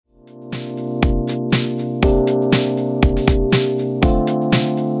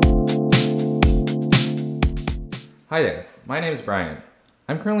Hi there, my name is Brian.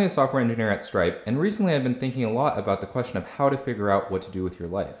 I'm currently a software engineer at Stripe, and recently I've been thinking a lot about the question of how to figure out what to do with your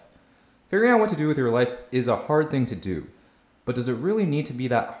life. Figuring out what to do with your life is a hard thing to do, but does it really need to be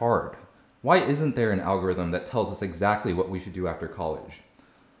that hard? Why isn't there an algorithm that tells us exactly what we should do after college?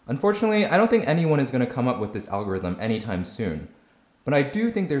 Unfortunately, I don't think anyone is going to come up with this algorithm anytime soon, but I do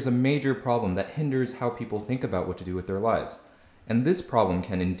think there's a major problem that hinders how people think about what to do with their lives, and this problem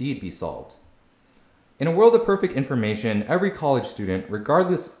can indeed be solved. In a world of perfect information, every college student,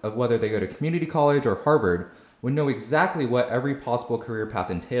 regardless of whether they go to community college or Harvard, would know exactly what every possible career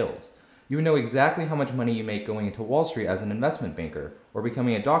path entails. You would know exactly how much money you make going into Wall Street as an investment banker, or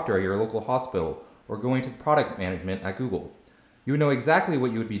becoming a doctor at your local hospital, or going to product management at Google. You would know exactly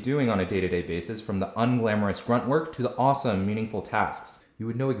what you would be doing on a day-to-day basis, from the unglamorous grunt work to the awesome, meaningful tasks. You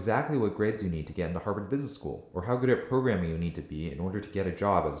would know exactly what grades you need to get into Harvard Business School, or how good at programming you need to be in order to get a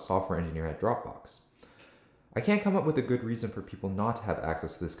job as a software engineer at Dropbox. I can't come up with a good reason for people not to have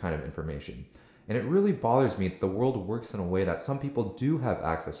access to this kind of information. And it really bothers me that the world works in a way that some people do have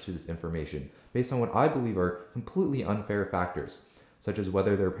access to this information based on what I believe are completely unfair factors, such as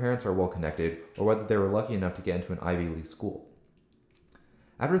whether their parents are well connected or whether they were lucky enough to get into an Ivy League school.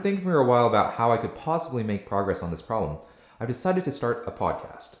 After thinking for a while about how I could possibly make progress on this problem, I've decided to start a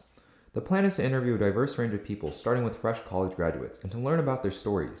podcast. The plan is to interview a diverse range of people, starting with fresh college graduates, and to learn about their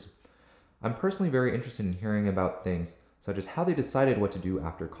stories. I'm personally very interested in hearing about things such as how they decided what to do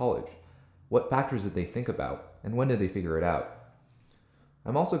after college, what factors did they think about, and when did they figure it out.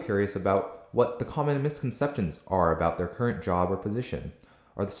 I'm also curious about what the common misconceptions are about their current job or position.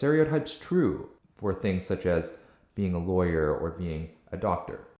 Are the stereotypes true for things such as being a lawyer or being a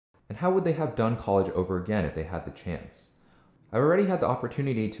doctor? And how would they have done college over again if they had the chance? I've already had the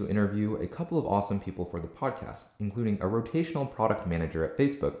opportunity to interview a couple of awesome people for the podcast, including a rotational product manager at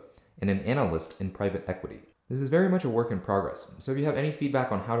Facebook and an analyst in private equity. This is very much a work in progress, so if you have any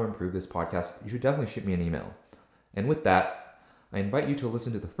feedback on how to improve this podcast, you should definitely shoot me an email. And with that, I invite you to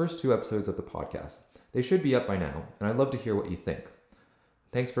listen to the first 2 episodes of the podcast. They should be up by now, and I'd love to hear what you think.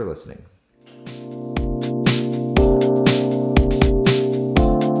 Thanks for listening.